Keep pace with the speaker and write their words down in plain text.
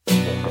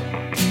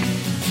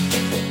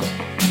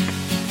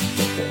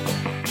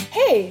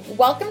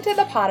Welcome to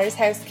the Potter's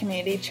House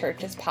Community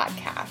Church's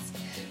podcast.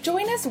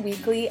 Join us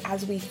weekly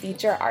as we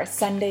feature our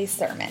Sunday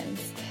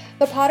sermons.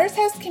 The Potter's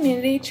House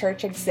Community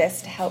Church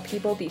exists to help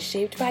people be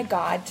shaped by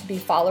God to be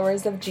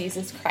followers of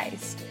Jesus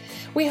Christ.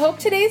 We hope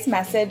today's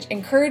message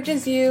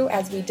encourages you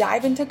as we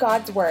dive into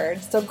God's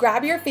Word, so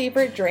grab your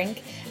favorite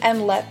drink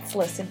and let's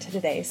listen to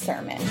today's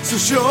sermon. So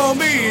show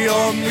me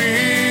your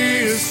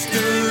mysteries,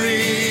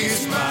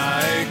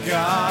 my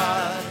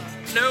God.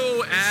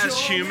 As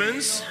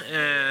humans,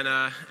 and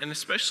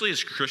especially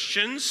as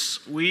Christians,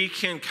 we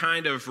can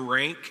kind of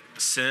rank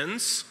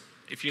sins,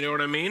 if you know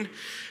what I mean.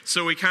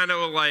 So we kind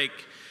of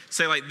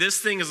say this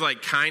thing is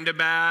kind of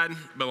bad,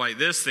 but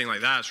this thing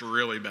that's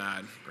really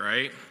bad,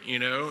 right? You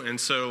know, and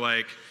so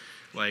like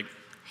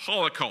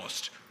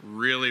Holocaust,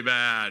 really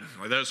bad,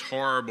 that's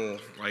horrible,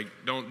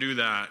 don't do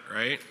that,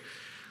 right?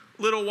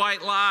 Little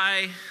white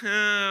lie,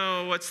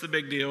 oh, what's the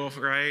big deal,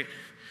 right?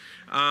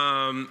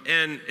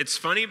 And it's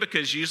funny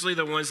because usually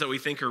the ones that we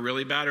think are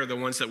really bad are the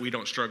ones that we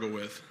don't struggle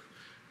with.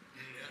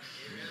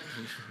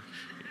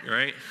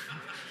 Right?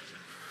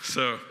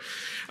 So,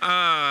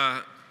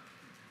 but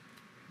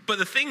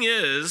the thing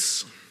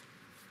is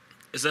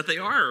that they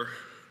are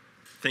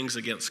things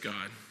against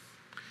God.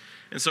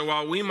 And so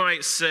while we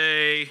might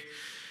say,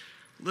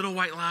 little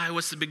white lie,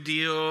 what's the big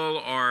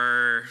deal?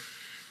 Or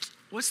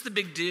what's the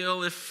big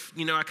deal if,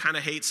 I kind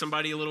of hate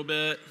somebody a little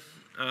bit?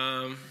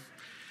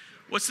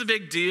 What's the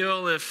big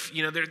deal if,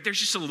 there's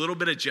just a little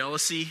bit of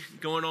jealousy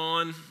going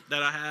on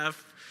that I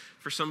have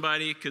for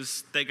somebody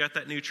because they got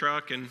that new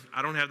truck and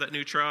I don't have that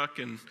new truck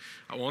and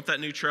I want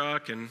that new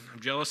truck and I'm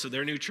jealous of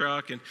their new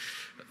truck and,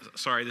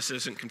 sorry, this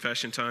isn't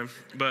confession time,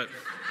 but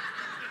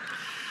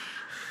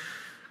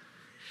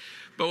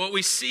what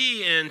we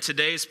see in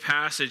today's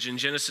passage in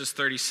Genesis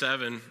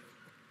 37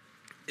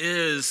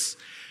 is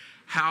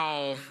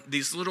how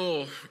these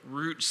little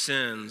root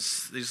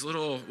sins, these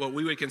little, what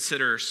we would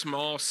consider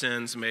small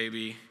sins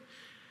maybe,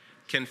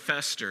 can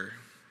fester,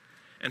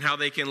 and how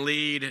they can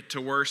lead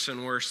to worse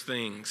and worse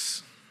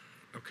things,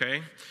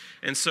 okay?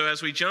 And so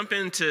as we jump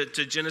into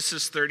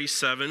Genesis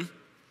 37,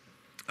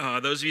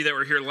 those of you that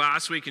were here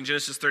last week in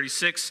Genesis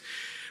 36,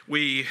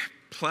 we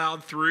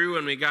plowed through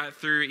and we got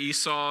through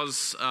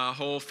Esau's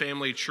whole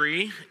family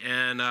tree,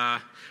 and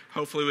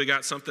hopefully we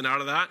got something out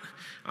of that.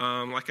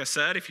 Like I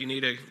said, if you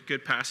need a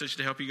good passage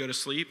to help you go to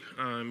sleep,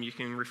 you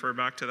can refer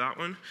back to that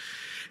one.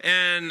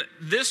 And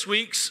this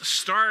week's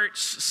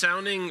starts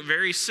sounding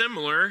very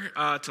similar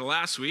to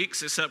last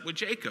week's, except with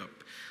Jacob.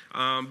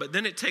 But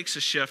then it takes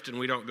a shift and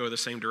we don't go the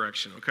same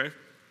direction, okay?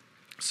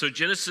 So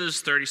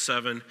Genesis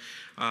 37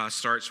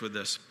 starts with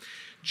this.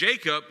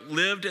 Jacob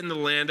lived in the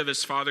land of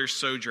his father's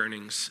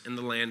sojournings, in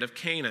the land of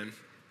Canaan.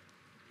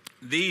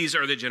 These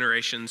are the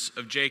generations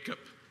of Jacob.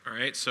 All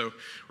right, so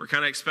we're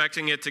kind of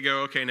expecting it to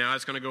go, okay, now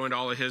it's going to go into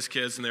all of his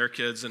kids and their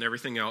kids and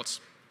everything else.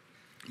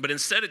 But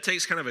instead it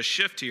takes kind of a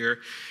shift here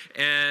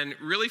and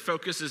really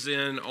focuses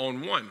in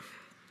on one.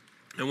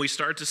 And we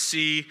start to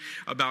see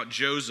about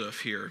Joseph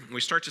here.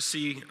 We start to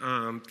see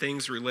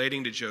things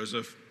relating to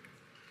Joseph.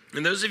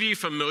 And those of you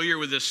familiar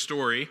with this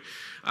story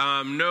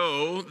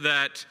know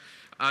that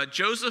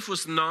Joseph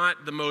was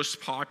not the most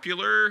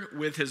popular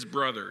with his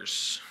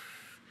brothers.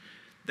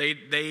 They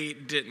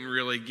didn't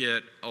really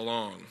get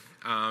along.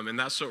 And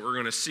that's what we're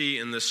going to see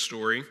in this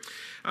story.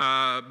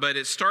 But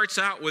it starts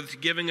out with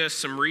giving us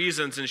some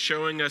reasons and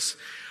showing us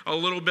a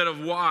little bit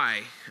of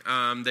why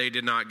they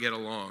did not get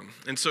along.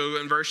 And so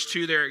in verse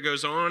 2 there it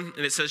goes on,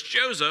 and it says,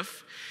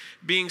 Joseph,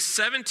 being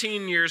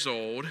 17 years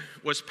old,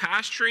 was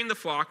pasturing the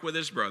flock with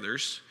his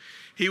brothers.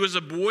 He was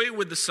a boy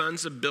with the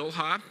sons of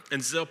Bilhah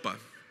and Zilpah,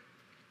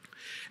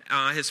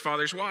 his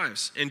father's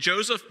wives. And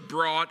Joseph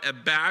brought a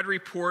bad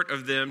report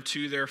of them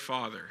to their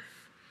father.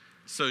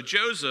 So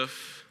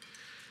Joseph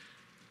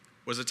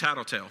was a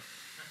tattletale,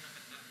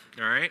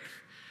 all right?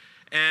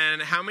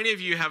 And how many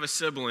of you have a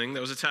sibling that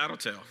was a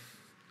tattletale?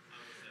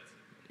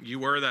 You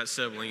were that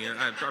sibling.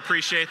 I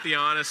appreciate the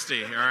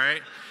honesty, all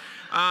right?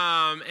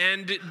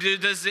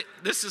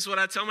 This is what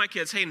I tell my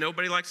kids, hey,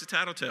 nobody likes a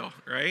tattletale,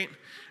 right?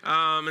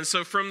 And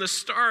so from the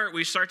start,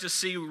 we start to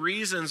see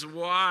reasons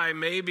why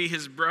maybe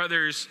his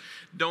brothers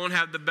don't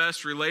have the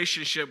best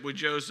relationship with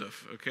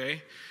Joseph,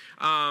 okay?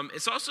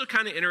 It's also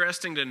kind of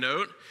interesting to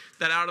note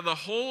that out of the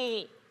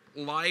whole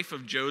life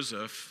of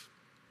Joseph,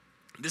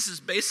 this is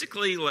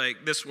basically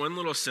this one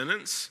little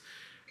sentence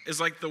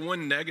is the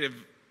one negative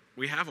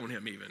we have on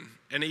him even.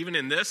 And even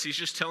in this, he's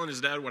just telling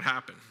his dad what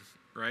happened,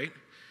 right?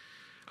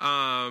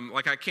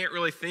 I can't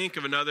really think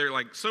of another,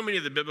 so many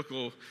of the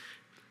biblical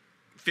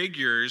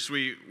figures,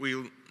 we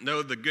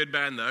know the good,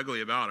 bad, and the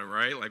ugly about them,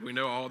 right? We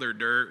know all their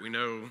dirt, we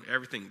know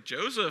everything.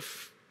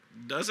 Joseph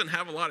doesn't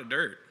have a lot of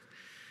dirt.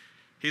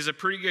 He's a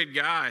pretty good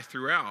guy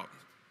throughout.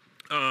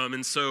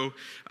 And so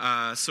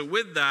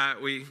with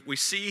that, we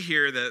see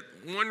here that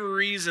one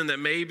reason that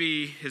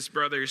maybe his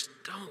brothers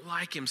don't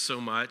like him so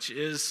much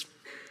is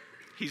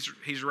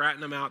he's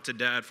ratting them out to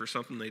dad for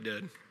something they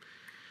did.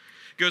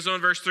 Goes on,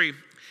 verse 3.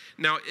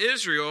 Now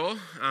Israel,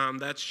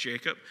 that's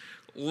Jacob,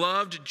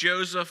 loved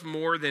Joseph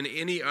more than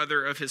any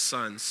other of his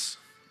sons.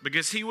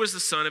 because he was the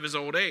son of his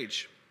old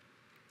age.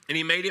 And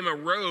he made him a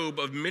robe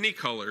of many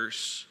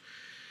colors.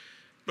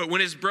 But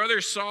when his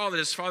brothers saw that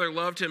his father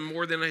loved him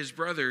more than his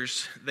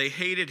brothers, they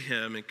hated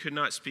him and could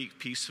not speak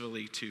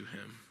peacefully to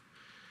him.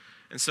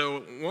 And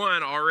so,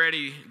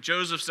 already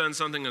Joseph's done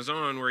something on his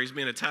own where he's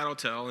being a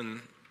tattletale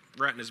and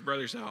ratting his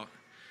brothers out.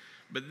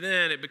 But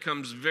then it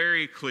becomes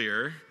very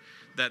clear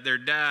that their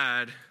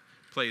dad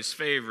plays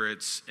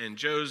favorites and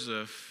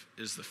Joseph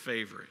is the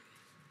favorite.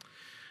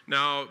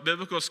 Now,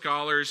 biblical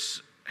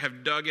scholars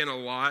have dug in a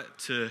lot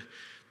to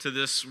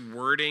this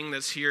wording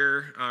that's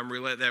here,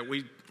 that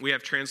we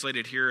have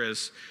translated here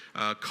as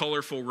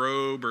colorful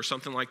robe or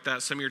something like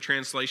that. Some of your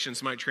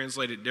translations might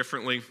translate it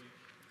differently.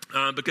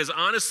 Because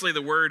honestly,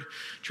 the word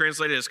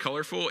translated as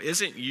colorful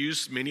isn't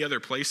used many other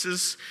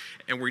places,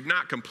 and we're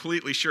not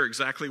completely sure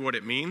exactly what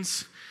it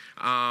means.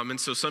 And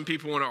so some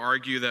people want to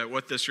argue that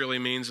what this really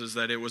means is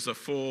that it was a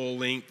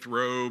full-length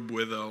robe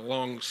with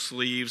long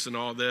sleeves and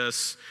all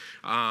this,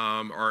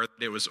 or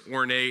it was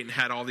ornate and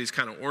had all these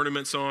kind of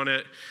ornaments on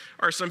it.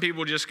 Or some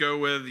people just go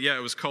with,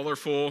 it was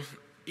colorful.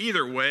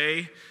 Either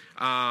way,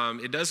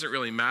 it doesn't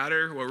really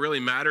matter. What really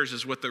matters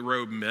is what the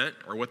robe meant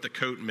or what the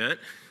coat meant.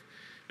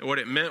 And what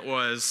it meant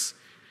was,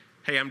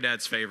 hey, I'm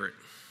Dad's favorite.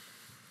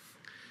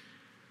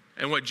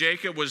 And what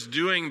Jacob was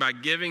doing by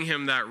giving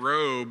him that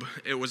robe,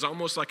 it was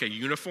almost like a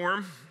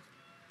uniform.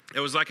 It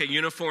was like a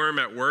uniform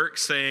at work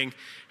saying,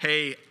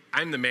 hey,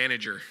 I'm the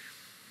manager.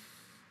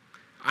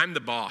 I'm the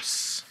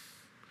boss.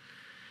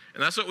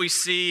 And that's what we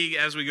see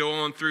as we go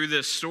on through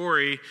this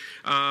story.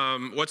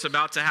 What's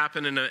about to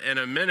happen in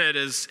a minute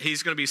is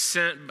he's going to be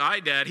sent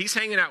by Dad. He's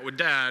hanging out with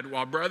Dad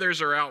while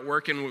brothers are out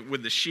working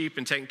with the sheep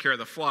and taking care of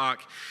the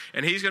flock.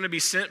 And he's going to be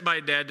sent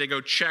by Dad to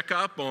go check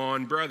up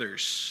on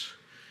brothers.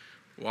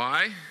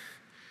 Why?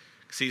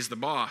 Because he's the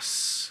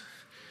boss.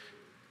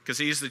 Because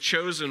he's the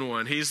chosen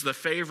one. He's the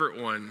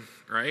favorite one,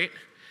 right?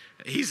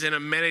 He's in a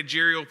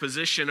managerial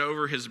position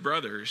over his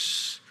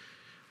brothers,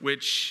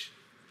 which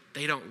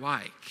they don't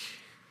like.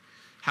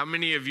 How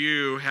many of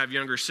you have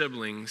younger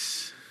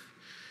siblings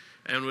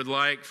and would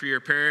like for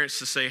your parents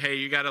to say, hey,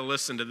 you got to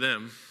listen to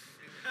them?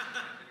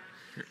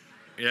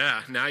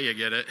 Yeah, now you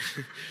get it.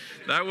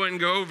 That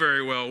wouldn't go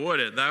very well, would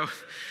it?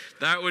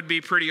 That would be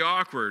pretty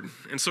awkward.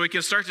 And so we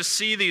can start to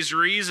see these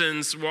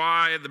reasons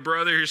why the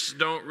brothers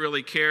don't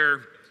really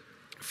care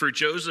for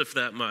Joseph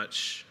that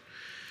much.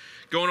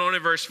 Going on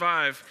in verse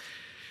 5.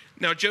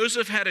 Now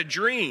Joseph had a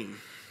dream,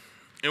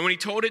 and when he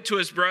told it to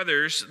his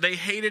brothers, they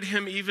hated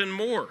him even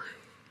more.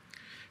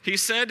 He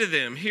said to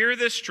them, hear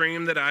this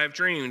dream that I have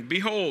dreamed.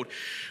 Behold,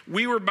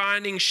 we were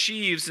binding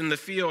sheaves in the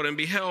field, and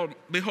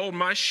behold,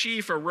 my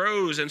sheaf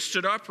arose and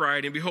stood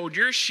upright, and behold,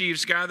 your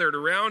sheaves gathered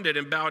around it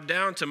and bowed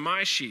down to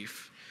my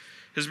sheaf.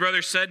 His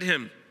brothers said to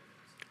him,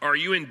 are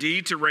you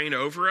indeed to reign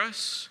over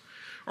us?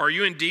 Are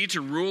you indeed to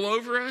rule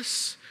over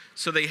us?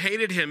 So they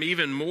hated him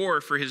even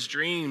more for his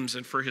dreams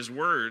and for his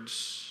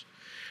words.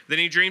 Then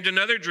he dreamed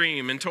another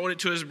dream and told it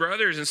to his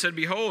brothers and said,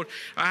 behold,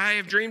 I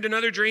have dreamed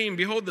another dream.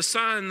 Behold, the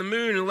sun, the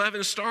moon, and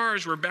 11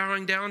 stars were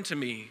bowing down to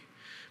me.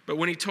 But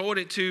when he told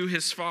it to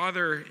his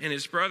father and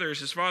his brothers,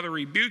 his father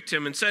rebuked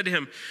him and said to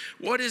him,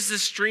 what is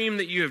this dream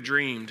that you have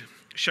dreamed?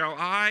 Shall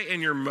I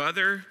and your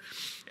mother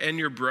and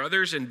your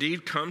brothers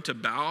indeed come to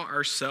bow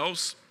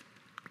ourselves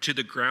to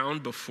the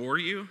ground before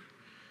you?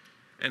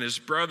 And his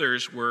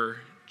brothers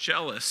were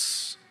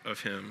jealous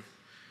of him,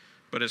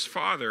 but his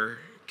father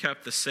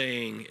kept the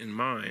saying in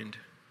mind.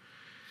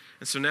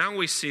 And so now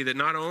we see that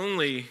not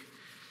only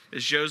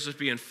is Joseph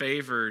being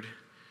favored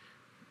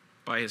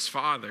by his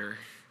father,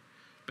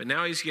 but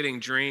now he's getting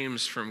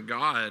dreams from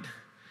God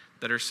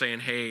that are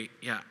saying, hey,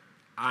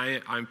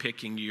 I'm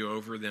picking you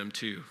over them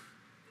too.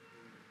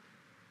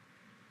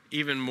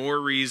 Even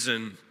more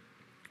reason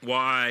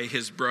why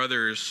his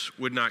brothers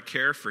would not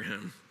care for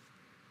him.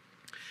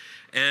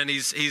 And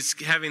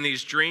he's having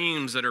these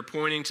dreams that are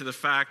pointing to the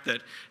fact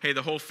that, hey,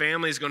 the whole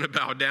family is going to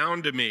bow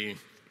down to me.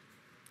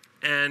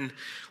 And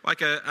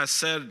like I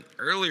said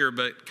earlier,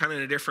 but kind of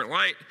in a different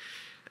light,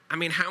 I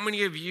mean, how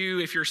many of you,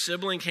 if your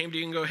sibling came to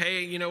you and go,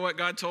 hey, you know what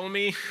God told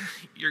me?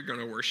 You're going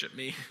to worship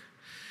me.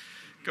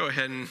 Go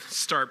ahead and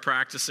start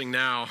practicing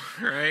now,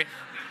 right?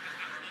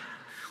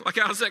 Like,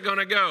 how's that going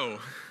to go?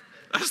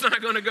 That's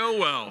not going to go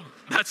well.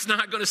 That's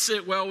not going to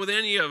sit well with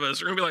any of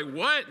us. We're going to be like,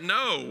 what?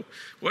 No.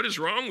 What is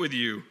wrong with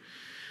you?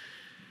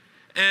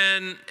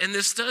 And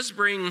this does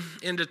bring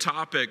into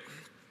topic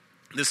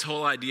this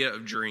whole idea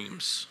of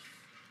dreams.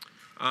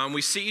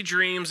 We see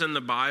dreams in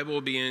the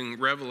Bible being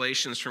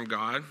revelations from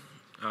God,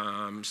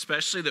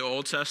 especially the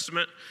Old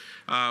Testament,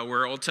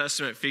 where Old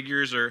Testament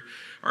figures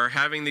are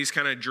having these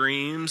kind of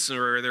dreams,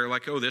 or they're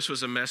like, oh, this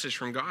was a message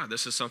from God.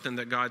 This is something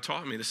that God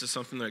taught me. This is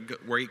something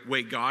that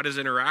where God is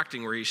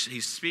interacting, where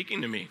he's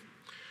speaking to me.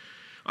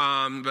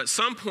 But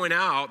some point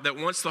out that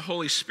once the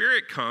Holy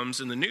Spirit comes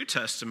in the New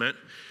Testament,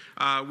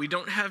 we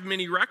don't have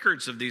many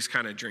records of these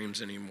kind of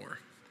dreams anymore.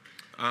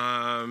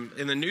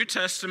 In the New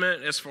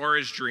Testament, as far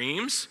as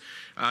dreams,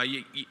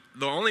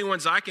 the only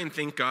ones I can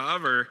think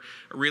of are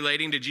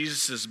relating to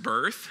Jesus'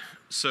 birth.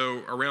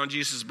 So around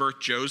Jesus' birth,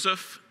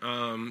 Joseph,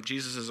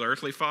 Jesus'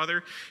 earthly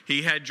father,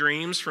 he had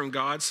dreams from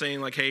God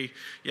saying like, hey,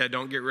 yeah,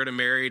 don't get rid of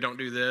Mary, don't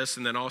do this.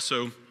 And then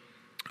also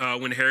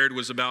when Herod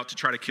was about to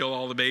try to kill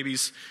all the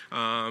babies,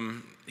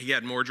 he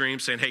had more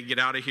dreams saying, hey, get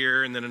out of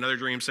here. And then another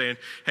dream saying,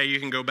 hey, you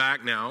can go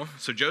back now.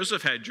 So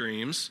Joseph had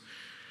dreams.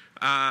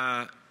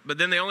 But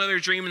then the only other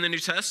dream in the New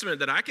Testament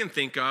that I can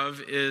think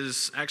of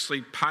is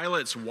actually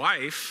Pilate's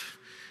wife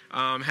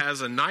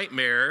has a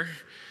nightmare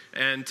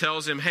and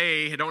tells him,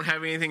 hey, I don't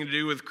have anything to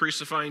do with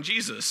crucifying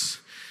Jesus,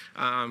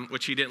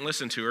 which he didn't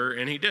listen to her,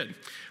 and he did.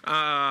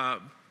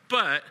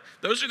 But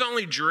those are the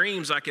only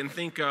dreams I can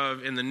think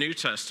of in the New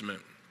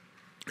Testament.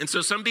 And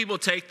so some people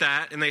take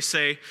that and they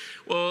say,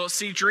 well,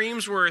 see,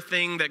 dreams were a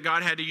thing that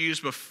God had to use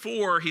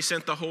before he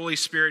sent the Holy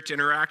Spirit to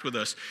interact with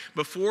us,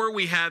 before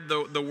we had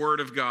the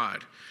Word of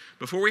God.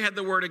 Before we had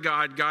the Word of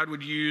God, God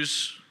would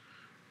use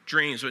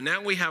dreams. But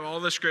now we have all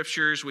the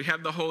scriptures, we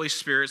have the Holy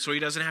Spirit, so he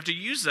doesn't have to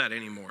use that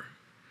anymore.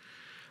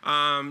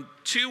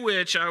 To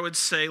which I would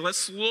say,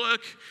 let's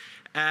look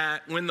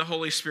at when the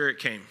Holy Spirit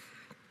came.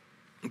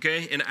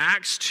 Okay, in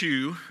Acts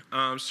 2,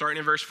 starting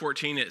in verse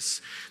 14,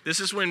 this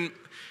is when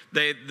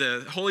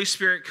the Holy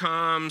Spirit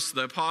comes,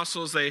 the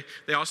apostles, they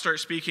all start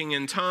speaking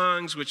in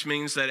tongues, which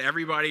means that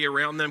everybody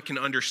around them can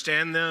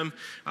understand them.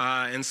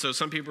 And so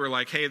some people are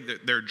like, hey,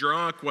 they're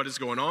drunk. What is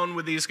going on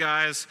with these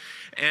guys?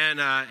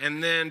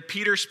 And then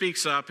Peter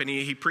speaks up and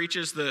he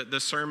preaches the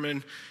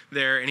sermon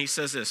there. And he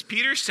says this,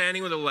 Peter,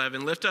 standing with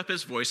 11, lift up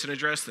his voice and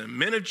address them.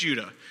 Men of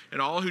Judah and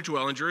all who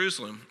dwell in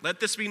Jerusalem, let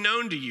this be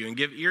known to you and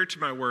give ear to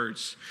my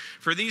words.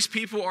 For these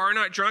people are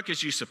not drunk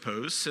as you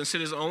suppose, since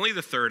it is only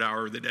the third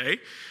hour of the day.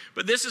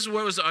 But this is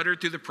what was uttered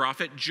through the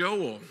prophet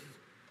Joel.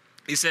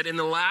 He said, in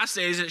the last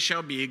days it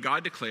shall be,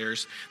 God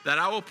declares, that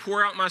I will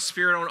pour out my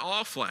spirit on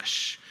all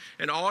flesh,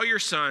 and all your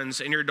sons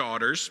and your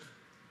daughters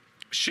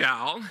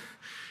shall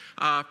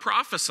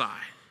prophesy,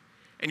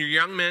 and your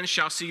young men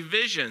shall see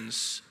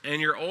visions,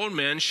 and your old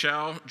men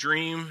shall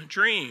dream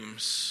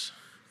dreams.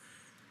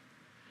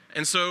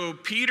 And so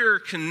Peter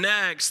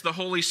connects the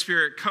Holy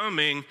Spirit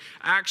coming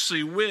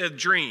actually with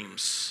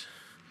dreams.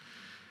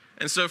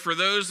 And so for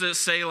those that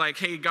say like,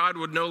 hey, God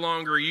would no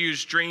longer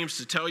use dreams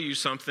to tell you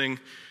something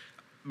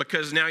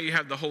because now you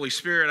have the Holy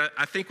Spirit,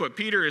 I think what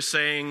Peter is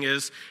saying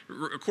is,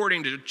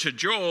 according to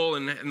Joel,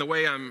 and the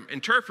way I'm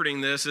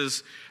interpreting this,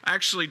 is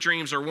actually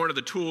dreams are one of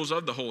the tools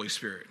of the Holy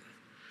Spirit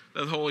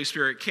that the Holy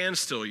Spirit can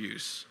still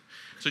use.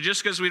 So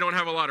just because we don't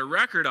have a lot of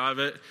record of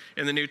it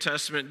in the New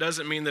Testament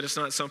doesn't mean that it's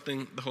not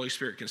something the Holy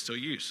Spirit can still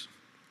use.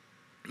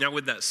 Now,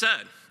 with that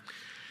said,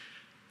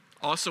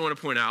 I also want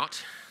to point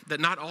out that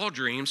not all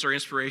dreams are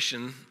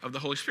inspiration of the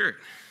Holy Spirit.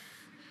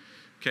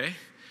 Okay?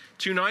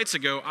 2 nights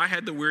ago, I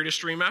had the weirdest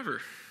dream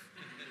ever.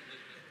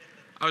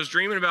 I was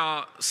dreaming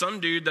about some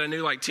dude that I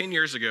knew like 10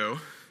 years ago.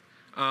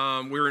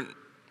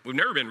 We've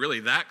never been really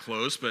that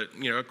close, but,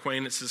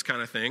 acquaintances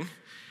kind of thing.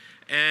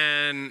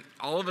 And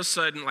all of a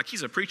sudden, like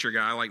he's a preacher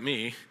guy like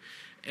me,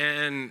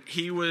 and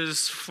he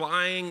was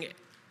flying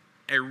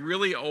a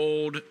really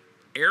old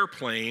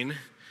airplane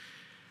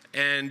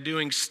and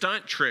doing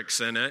stunt tricks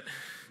in it.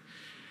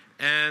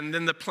 And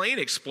then the plane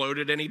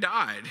exploded and he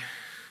died.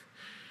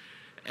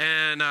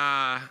 And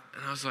I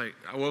was like,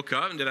 I woke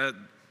up and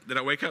did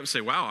I wake up and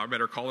say, wow, I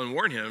better call and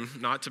warn him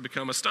not to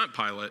become a stunt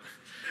pilot?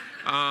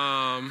 No,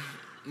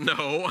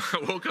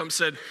 I woke up and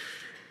said,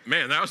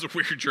 man, that was a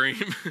weird dream,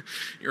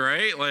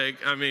 right? Like,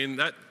 I mean,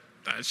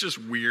 that's just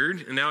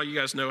weird. And now you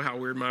guys know how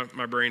weird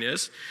my brain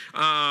is.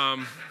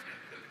 But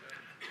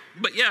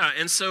yeah,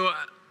 and so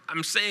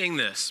I'm saying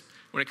this.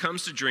 When it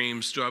comes to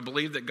dreams, do I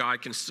believe that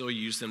God can still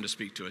use them to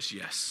speak to us?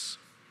 Yes.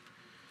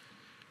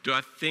 Do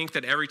I think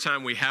that every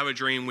time we have a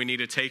dream, we need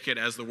to take it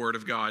as the word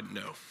of God?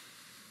 No.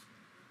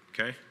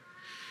 Okay?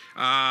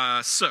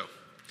 So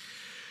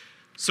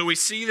we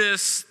see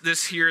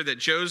this here, that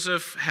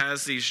Joseph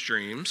has these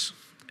dreams.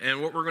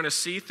 And what we're going to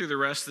see through the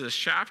rest of this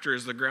chapter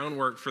is the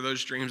groundwork for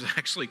those dreams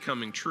actually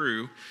coming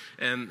true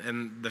and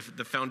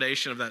the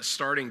foundation of that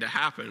starting to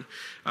happen.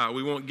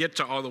 We won't get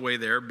to all the way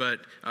there,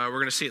 but we're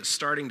going to see it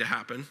starting to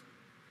happen.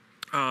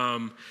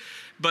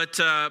 But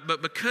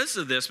because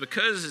of this,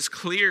 because it's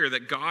clear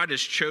that God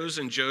has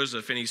chosen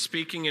Joseph and he's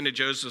speaking into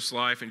Joseph's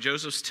life and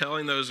Joseph's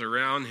telling those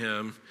around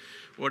him,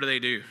 what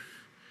do?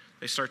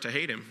 They start to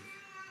hate him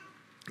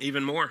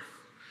even more.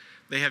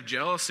 They have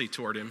jealousy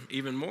toward him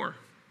even more.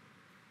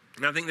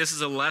 And I think this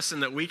is a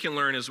lesson that we can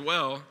learn as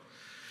well,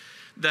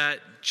 that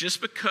just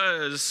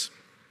because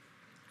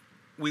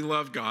we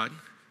love God,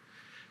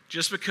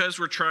 just because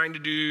we're trying to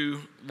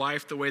do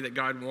life the way that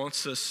God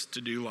wants us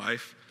to do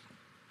life,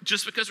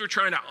 just because we're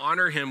trying to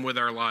honor him with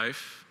our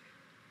life,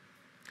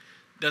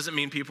 doesn't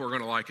mean people are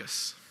going to like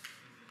us.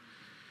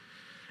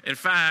 In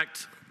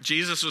fact,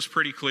 Jesus was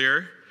pretty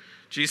clear.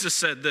 Jesus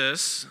said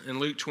this in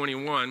Luke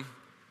 21.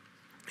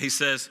 He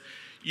says,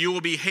 you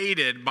will be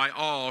hated by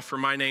all for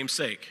my name's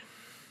sake.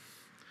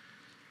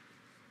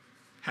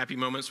 Happy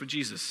moments with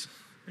Jesus.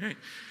 All right.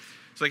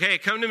 It's like, hey,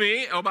 come to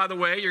me. Oh, by the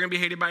way, you're going to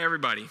be hated by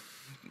everybody.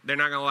 They're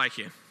not going to like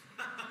you.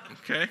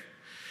 Okay?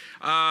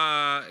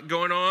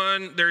 Going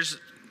on, there's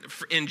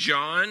in 1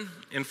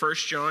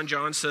 John,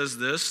 John says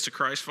this to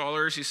Christ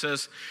followers. He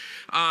says,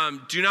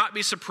 do not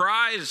be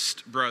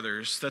surprised,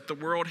 brothers, that the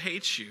world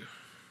hates you.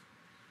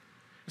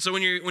 So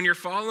when you're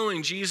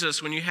following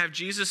Jesus, when you have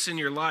Jesus in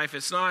your life,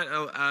 it's not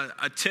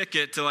a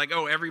ticket to like,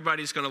 oh,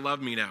 everybody's going to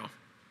love me now,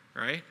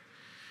 right?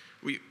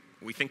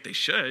 We think they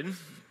should,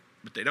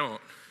 but they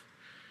don't.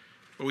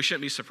 But we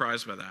shouldn't be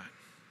surprised by that.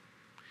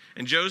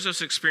 And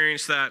Joseph's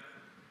experienced that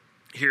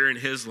here in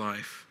his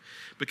life,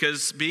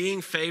 because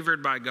being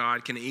favored by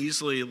God can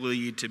easily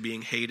lead to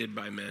being hated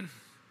by men.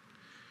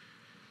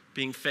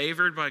 Being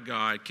favored by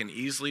God can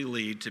easily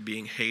lead to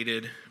being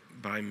hated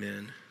by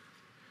men.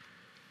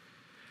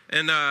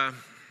 And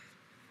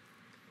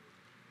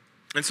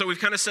so we've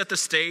kind of set the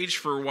stage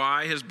for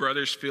why his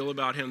brothers feel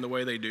about him the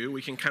way they do.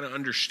 We can kind of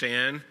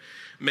understand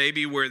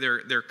maybe where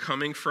they're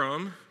coming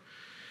from.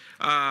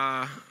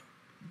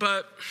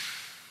 But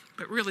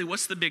really,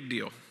 what's the big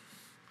deal?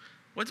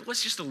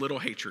 What's just a little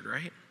hatred,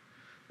 right?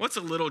 What's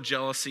a little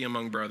jealousy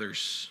among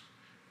brothers,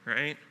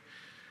 right?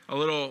 A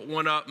little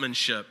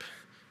one-upmanship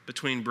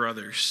between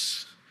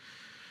brothers.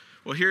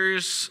 Well,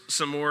 here's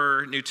some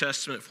more New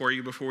Testament for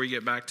you before we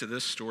get back to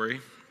this story.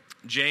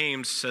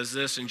 James says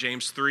this in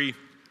James 3.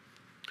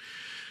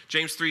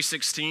 James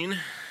 3:16,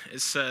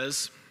 it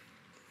says,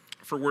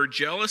 for where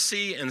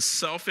jealousy and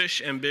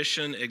selfish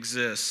ambition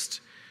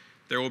exist,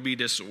 there will be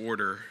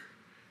disorder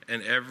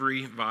and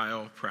every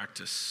vile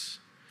practice.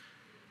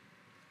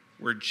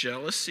 Where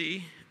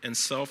jealousy and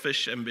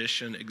selfish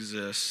ambition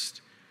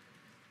exist,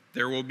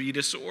 there will be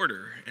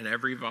disorder and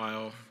every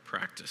vile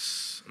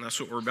practice. And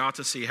that's what we're about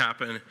to see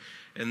happen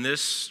in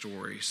this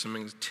story, some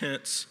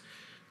intense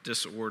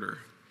disorder.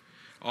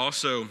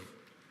 Also,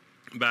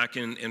 back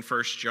in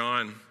 1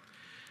 John,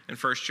 in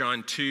 1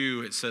 John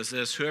 2, it says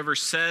this, whoever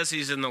says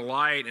he's in the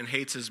light and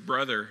hates his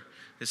brother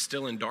is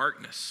still in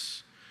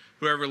darkness.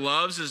 Whoever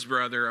loves his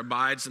brother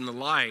abides in the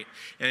light,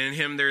 and in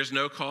him there is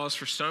no cause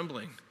for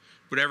stumbling.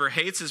 Whoever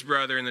hates his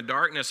brother in the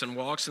darkness and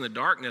walks in the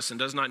darkness and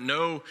does not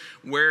know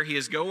where he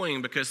is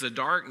going because the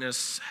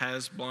darkness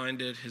has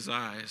blinded his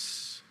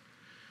eyes.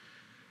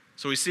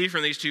 So we see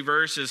from these two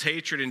verses,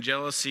 hatred and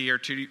jealousy are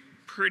two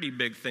pretty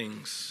big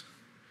things.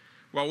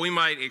 While we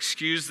might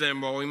excuse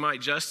them, while we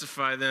might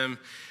justify them,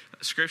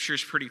 Scripture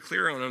is pretty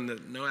clear on them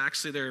that no,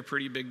 actually they're a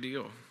pretty big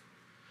deal.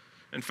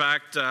 In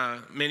fact,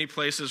 many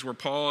places where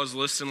Paul is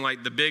listing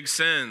like the big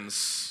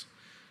sins,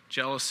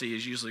 jealousy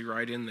is usually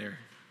right in there.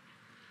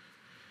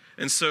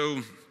 And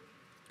so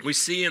we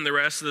see in the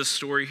rest of the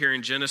story here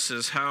in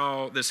Genesis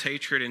how this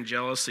hatred and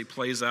jealousy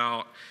plays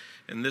out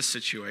in this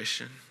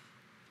situation.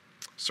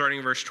 Starting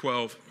in verse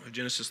 12 of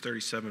Genesis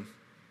 37.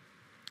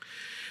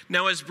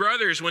 Now his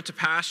brothers went to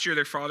pasture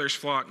their father's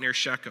flock near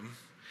Shechem.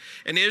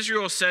 And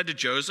Israel said to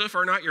Joseph,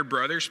 are not your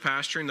brothers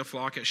pasturing the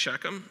flock at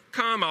Shechem?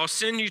 Come, I'll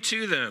send you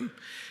to them.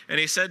 And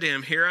he said to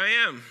him, here I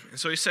am. And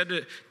so he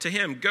said to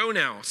him, go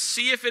now,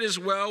 see if it is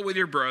well with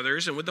your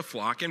brothers and with the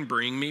flock, and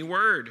bring me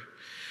word.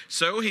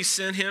 So he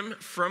sent him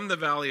from the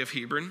valley of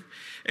Hebron,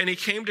 and he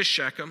came to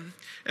Shechem,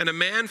 and a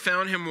man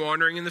found him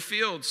wandering in the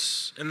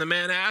fields. And the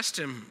man asked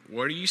him,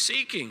 what are you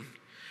seeking?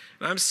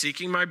 And I'm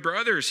seeking my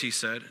brothers, he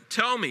said.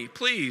 Tell me,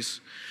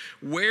 please,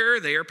 where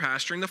they are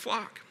pasturing the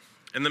flock.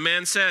 And the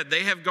man said,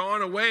 they have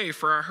gone away,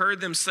 for I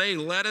heard them say,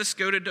 let us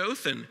go to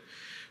Dothan.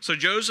 So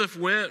Joseph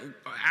went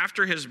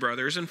after his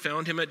brothers and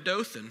found him at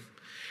Dothan. And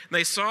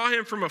they saw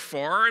him from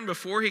afar, and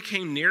before he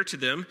came near to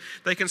them,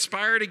 they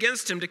conspired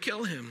against him to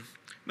kill him.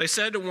 They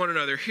said to one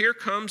another, here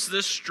comes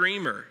this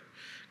dreamer.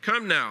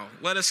 Come now,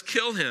 let us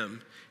kill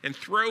him and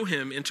throw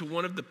him into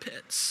one of the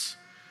pits.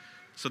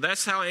 So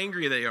that's how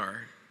angry they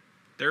are.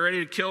 They're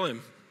ready to kill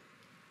him.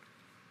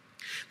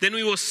 Then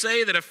we will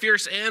say that a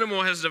fierce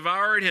animal has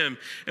devoured him,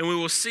 and we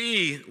will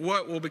see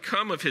what will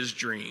become of his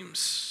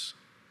dreams.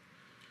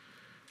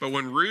 But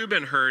when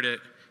Reuben heard it,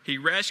 he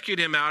rescued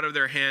him out of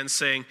their hands,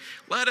 saying,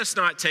 let us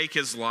not take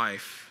his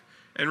life.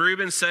 And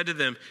Reuben said to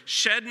them,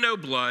 shed no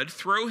blood,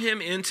 throw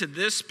him into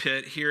this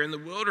pit here in the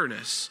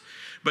wilderness,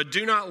 but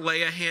do not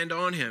lay a hand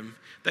on him,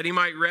 that he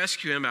might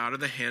rescue him out of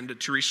the hand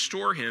to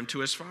restore him to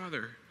his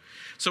father.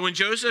 So when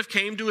Joseph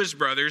came to his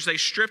brothers, they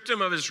stripped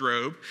him of his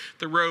robe,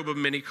 the robe of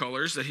many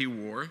colors that he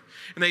wore,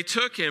 and they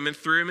took him and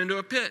threw him into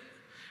a pit.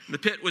 The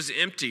pit was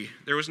empty.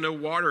 There was no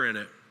water in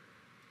it.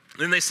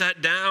 Then they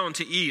sat down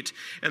to eat,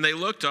 and they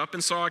looked up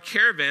and saw a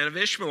caravan of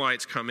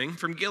Ishmaelites coming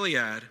from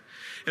Gilead,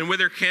 and with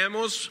their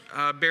camels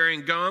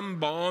bearing gum,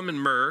 balm, and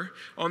myrrh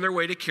on their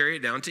way to carry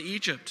it down to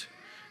Egypt.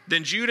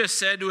 Then Judah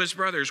said to his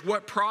brothers,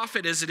 what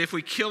profit is it if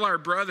we kill our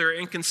brother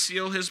and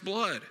conceal his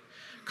blood?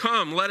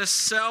 Come, let us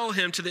sell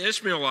him to the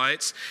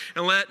Ishmaelites,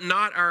 and let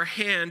not our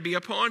hand be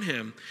upon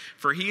him,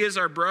 for he is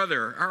our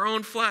brother, our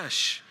own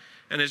flesh.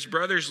 And his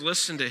brothers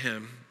listened to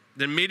him.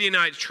 Then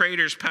Midianite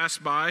traders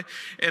passed by,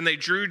 and they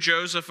drew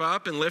Joseph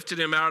up and lifted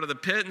him out of the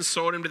pit and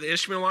sold him to the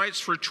Ishmaelites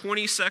for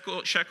 20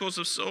 shekels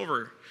of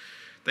silver.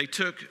 They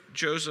took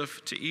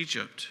Joseph to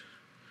Egypt.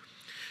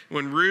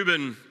 When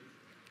Reuben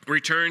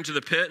returned to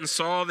the pit and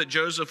saw that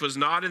Joseph was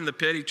not in the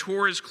pit, he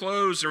tore his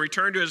clothes and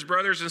returned to his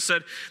brothers and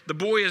said, "The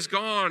boy is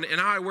gone,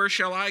 and where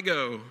shall I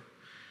go?"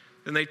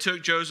 Then they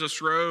took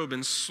Joseph's robe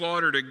and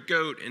slaughtered a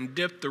goat and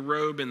dipped the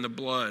robe in the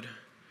blood.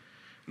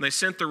 And they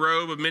sent the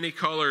robe of many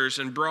colors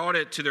and brought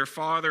it to their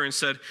father and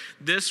said,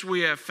 "This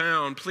we have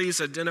found. Please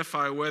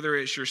identify whether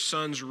it's your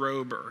son's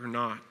robe or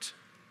not."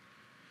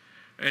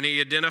 And he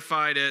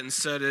identified it and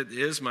said, "It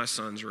is my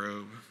son's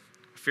robe."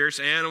 Fierce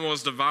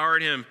animals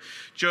devoured him.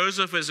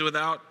 Joseph is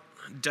without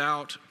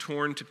doubt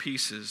torn to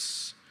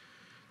pieces.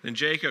 Then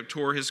Jacob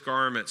tore his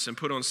garments and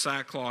put on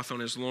sackcloth on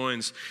his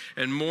loins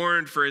and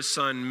mourned for his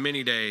son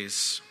many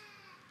days.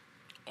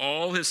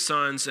 All his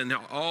sons and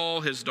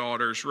all his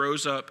daughters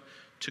rose up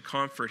to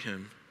comfort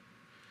him.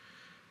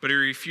 But he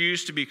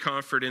refused to be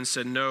comforted and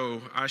said,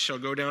 "No, I shall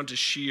go down to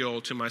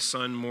Sheol to my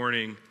son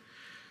mourning."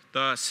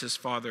 Thus his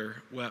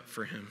father wept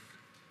for him.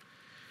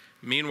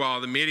 Meanwhile,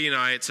 the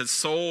Midianites had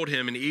sold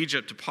him in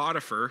Egypt to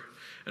Potiphar,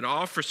 an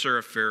officer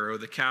of Pharaoh,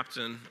 the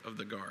captain of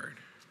the guard.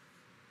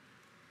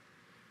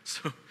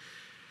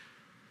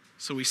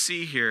 So we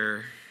see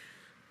here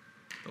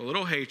a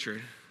little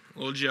hatred, a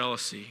little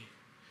jealousy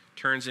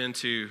turns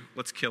into,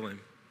 let's kill him.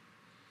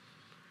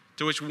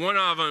 To which one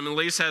of them at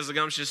least has the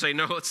gumption to say,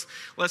 "No,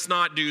 let's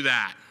not do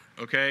that,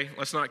 okay?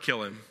 Let's not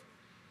kill him."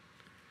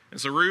 And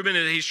so Reuben,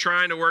 he's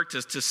trying to work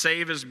to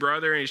save his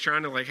brother, and he's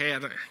trying to hey,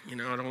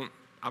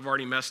 I've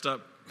already messed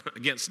up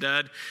against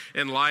Dad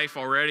in life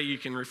already. You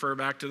can refer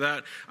back to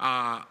that.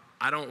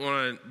 I don't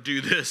want to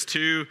do this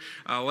too.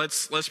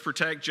 Let's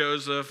protect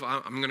Joseph.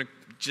 I'm going to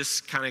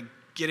just kind of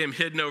get him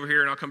hidden over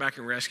here, and I'll come back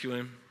and rescue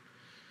him.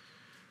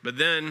 But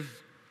then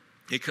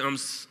he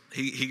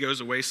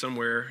goes away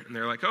somewhere, and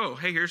they're like, "Oh,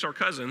 hey, here's our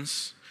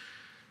cousins.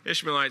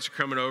 Ishmaelites are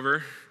coming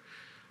over.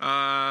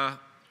 Why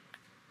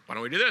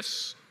don't we do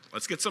this?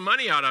 Let's get some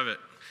money out of it.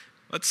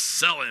 Let's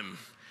sell him."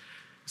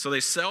 So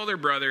they sell their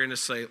brother into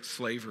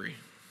slavery.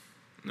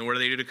 And then what do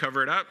they do to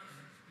cover it up?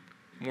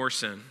 More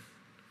sin.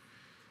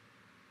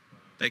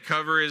 They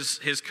cover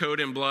his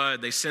coat in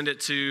blood. They send it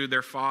to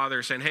their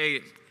father saying,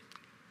 "Hey,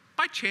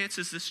 by chance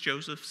is this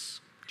Joseph's?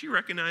 Do you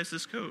recognize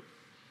this coat?"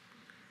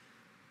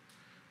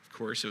 Of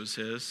course it was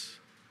his.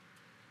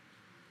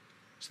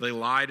 So they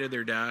lie to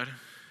their dad.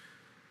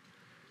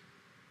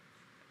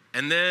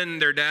 And then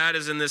their dad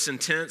is in this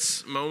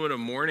intense moment of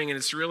mourning, and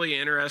it's really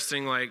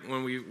interesting,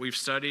 when we've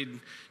studied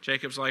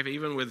Jacob's life,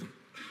 even with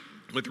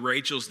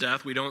Rachel's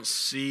death, we don't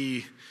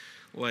see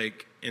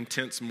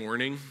intense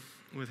mourning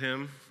with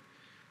him,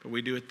 but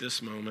we do at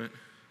this moment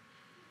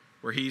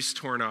where he's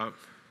torn up.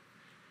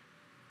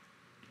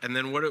 And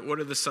then what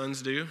do the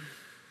sons do?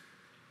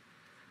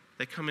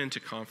 They come in to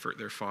comfort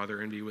their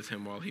father and be with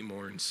him while he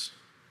mourns.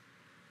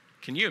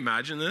 Can you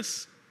imagine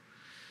this?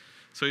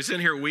 So he's in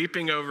here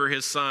weeping over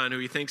his son, who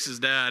he thinks is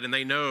dad, and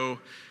they know,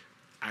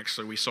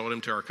 actually, we sold him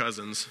to our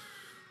cousins.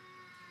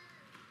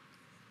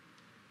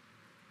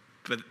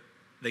 But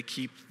they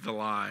keep the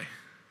lie.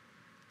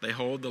 They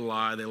hold the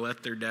lie. They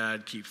let their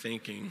dad keep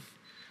thinking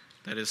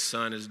that his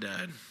son is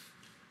dead.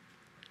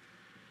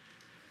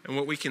 And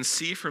what we can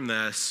see from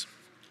this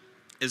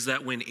is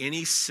that when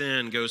any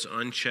sin goes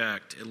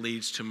unchecked, it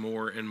leads to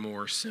more and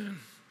more sin.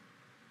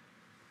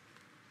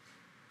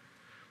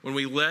 When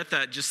we let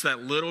that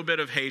little bit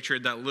of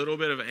hatred, that little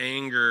bit of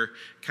anger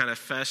kind of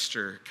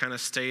fester, kind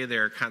of stay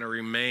there, kind of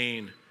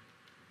remain,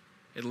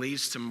 it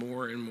leads to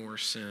more and more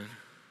sin.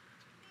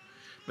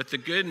 But the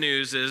good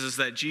news is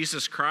that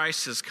Jesus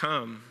Christ has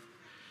come,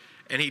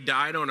 and he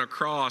died on a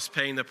cross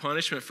paying the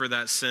punishment for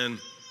that sin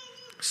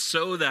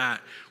so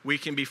that we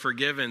can be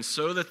forgiven,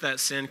 so that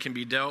sin can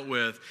be dealt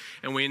with.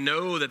 And we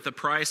know that the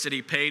price that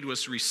he paid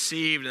was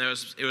received,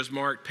 and it was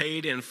marked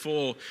paid in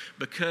full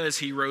because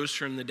he rose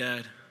from the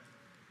dead.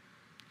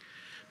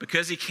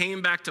 Because he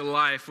came back to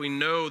life, we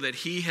know that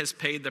he has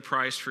paid the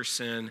price for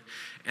sin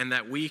and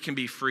that we can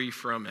be free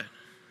from it.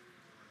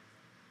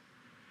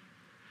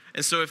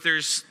 And so if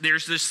there's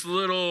this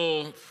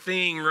little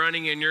thing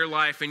running in your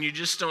life and you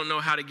just don't know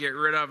how to get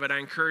rid of it, I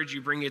encourage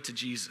you, bring it to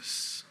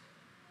Jesus.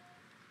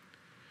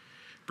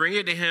 Bring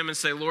it to him and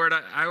say, "Lord,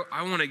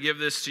 I want to give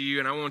this to you,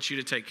 and I want you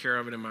to take care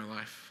of it in my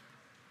life."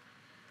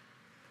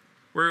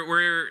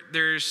 Where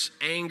there's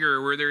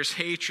anger, where there's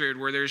hatred,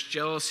 where there's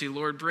jealousy,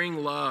 Lord,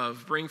 bring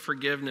love, bring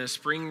forgiveness,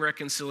 bring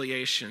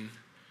reconciliation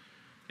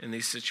in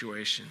these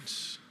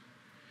situations.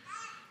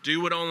 Do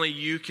what only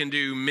you can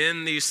do.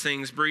 Mend these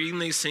things, bring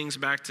these things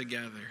back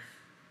together.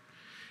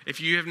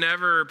 If you have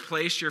never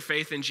placed your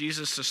faith in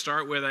Jesus to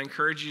start with, I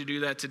encourage you to do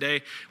that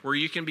today, where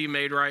you can be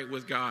made right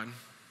with God,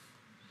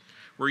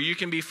 where you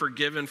can be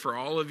forgiven for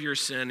all of your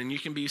sin, and you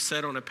can be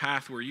set on a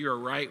path where you are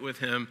right with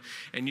him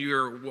and you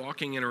are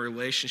walking in a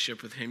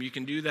relationship with him. You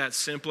can do that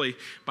simply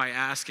by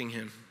asking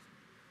him,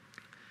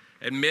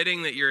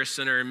 admitting that you're a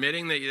sinner,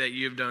 admitting that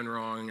you've done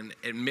wrong, and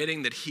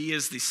admitting that he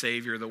is the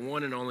Savior, the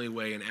one and only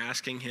way, and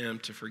asking him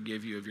to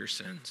forgive you of your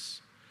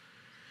sins.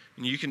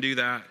 And you can do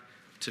that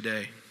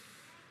today.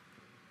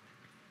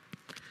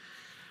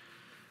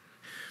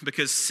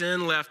 Because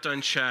sin left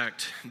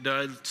unchecked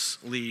does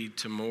lead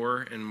to more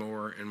and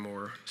more and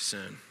more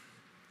sin.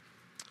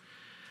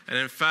 And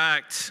in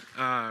fact,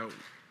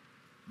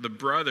 the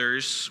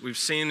brothers, we've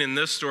seen in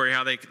this story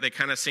how they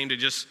kind of seem to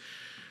just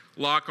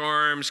lock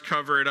arms,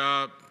 cover it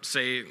up,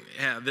 say,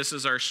 yeah, this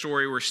is our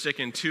story, we're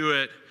sticking to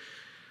it.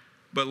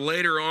 But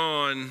later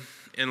on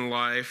in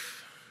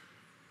life,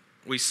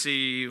 we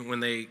see when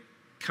they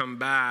come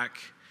back,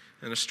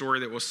 and a story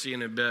that we'll see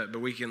in a bit, but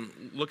we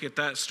can look at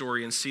that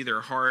story and see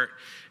their heart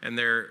and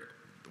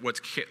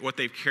what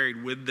they've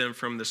carried with them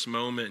from this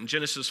moment. In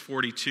Genesis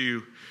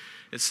 42,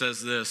 it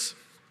says this,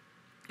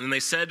 "And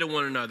they said to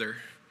one another,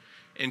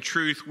 'In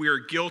truth, we are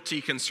guilty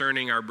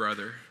concerning our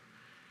brother,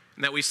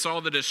 and that we saw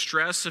the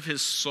distress of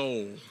his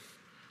soul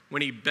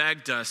when he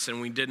begged us and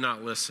we did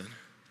not listen.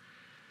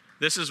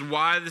 This is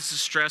why this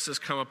distress has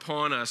come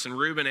upon us.' And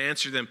Reuben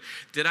answered them,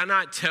 'Did I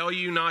not tell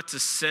you not to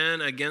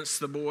sin against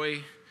the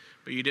boy?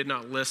 But you did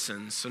not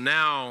listen. So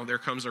now there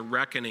comes a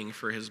reckoning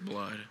for his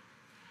blood.'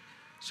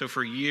 So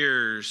for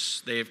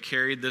years they have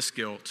carried this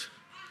guilt.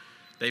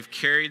 They've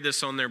carried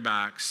this on their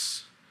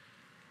backs,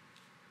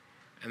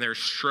 and they're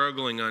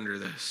struggling under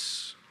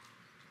this.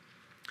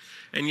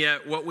 And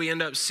yet what we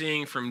end up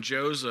seeing from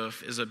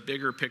Joseph is a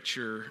bigger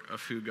picture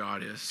of who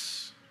God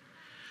is.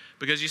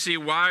 Because you see,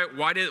 what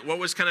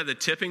was kind of the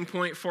tipping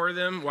point for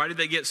them? Why did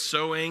they get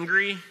so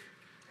angry?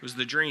 It was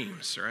the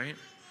dreams, right?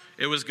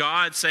 It was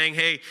God saying,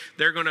 hey,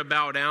 they're going to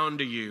bow down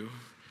to you.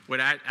 What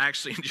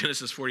actually in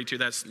Genesis 42,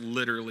 that's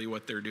literally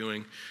what they're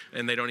doing.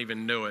 And they don't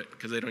even know it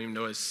because they don't even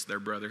know it's their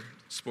brother.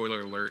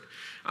 Spoiler alert.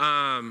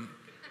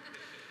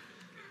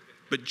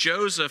 But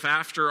Joseph,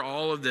 after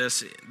all of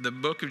this, the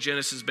book of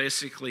Genesis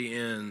basically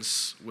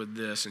ends with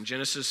this. In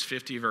Genesis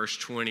 50, verse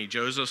 20,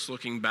 Joseph's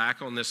looking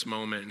back on this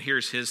moment, and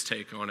here's his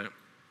take on it.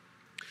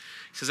 He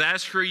says,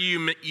 "As for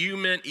you, you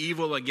meant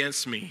evil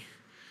against me,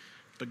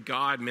 but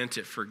God meant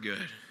it for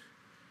good,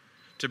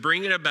 to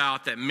bring it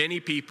about that many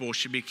people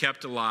should be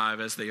kept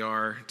alive as they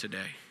are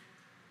today.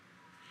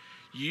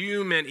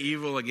 You meant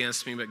evil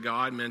against me, but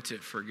God meant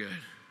it for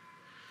good."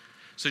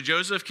 So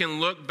Joseph can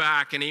look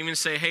back and even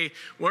say, hey,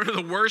 one of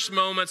the worst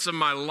moments of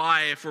my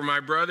life where my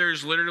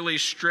brothers literally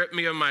stripped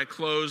me of my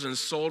clothes and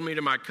sold me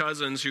to my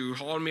cousins who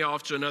hauled me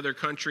off to another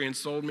country and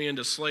sold me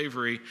into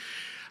slavery,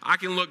 I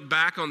can look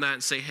back on that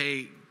and say,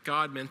 hey,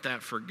 God meant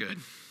that for good.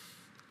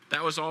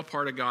 That was all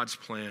part of God's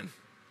plan.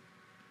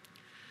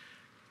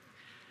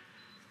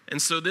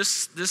 And so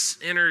this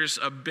enters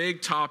a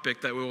big topic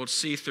that we will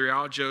see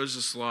throughout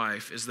Joseph's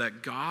life, is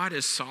that God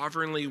is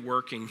sovereignly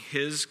working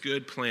his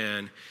good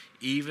plan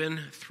even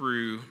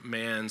through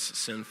man's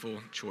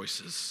sinful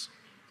choices.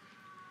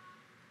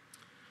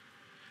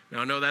 Now,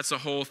 I know that's a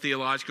whole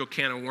theological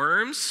can of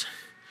worms,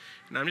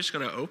 and I'm just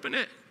going to open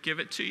it, give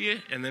it to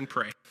you, and then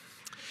pray.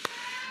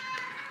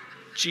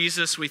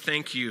 Jesus, we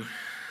thank you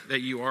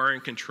that you are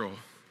in control.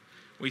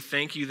 We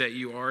thank you that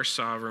you are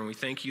sovereign. We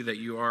thank you that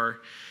you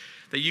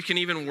can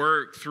even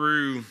work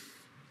through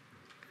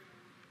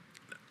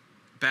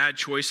bad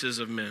choices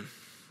of men.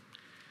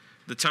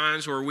 The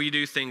times where we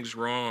do things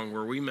wrong,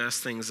 where we mess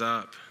things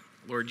up,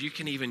 Lord, you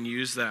can even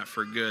use that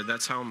for good.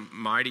 That's how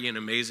mighty and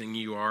amazing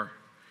you are.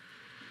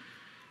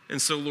 And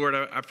so, Lord,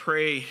 I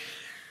pray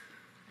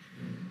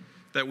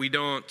that we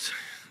don't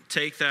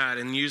take that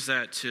and use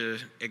that to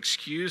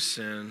excuse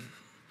sin,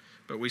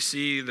 but we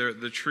see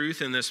the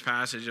truth in this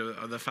passage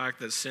of the fact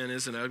that sin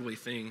is an ugly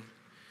thing.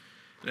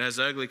 It has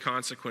ugly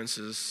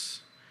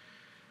consequences,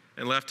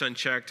 and left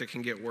unchecked, it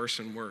can get worse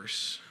and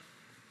worse.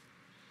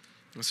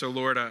 And so,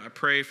 Lord, I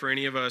pray for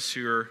any of us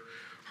who are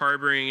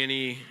harboring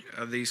any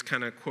of these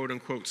kind of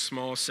quote-unquote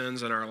small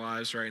sins in our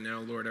lives right now,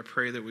 Lord, I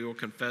pray that we will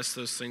confess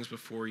those things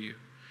before you.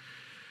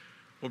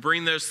 We'll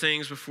bring those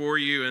things before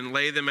you and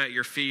lay them at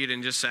your feet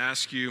and just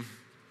ask you,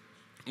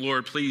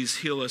 Lord, please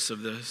heal us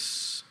of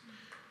this.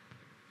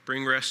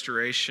 Bring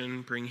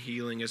restoration, bring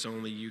healing as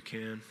only you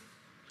can.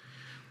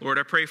 Lord,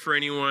 I pray for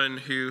anyone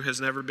who has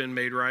never been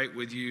made right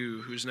with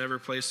you, who's never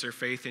placed their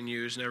faith in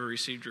you, who's never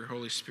received your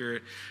Holy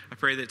Spirit. I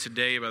pray that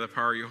today, by the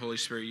power of your Holy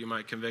Spirit, you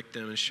might convict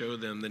them and show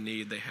them the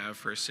need they have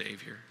for a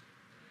Savior.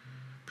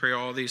 Pray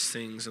all these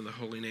things in the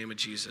holy name of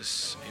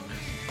Jesus. Amen.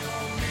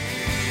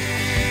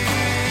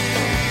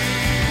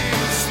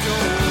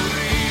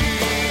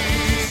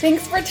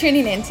 Thanks for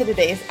tuning in to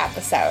today's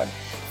episode.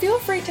 Feel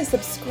free to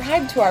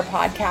subscribe to our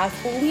podcast,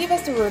 leave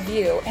us a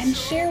review, and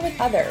share with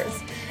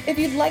others. If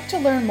you'd like to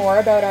learn more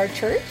about our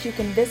church, you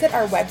can visit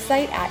our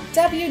website at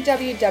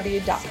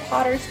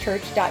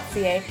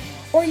www.potterschurch.ca,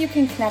 or you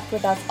can connect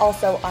with us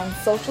also on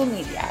social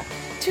media.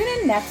 Tune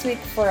in next week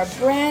for a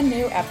brand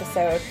new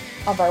episode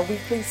of our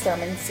weekly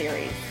sermon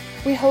series.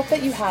 We hope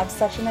that you have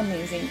such an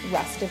amazing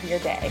rest of your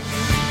day.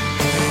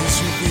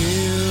 Please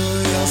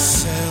reveal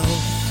yourself.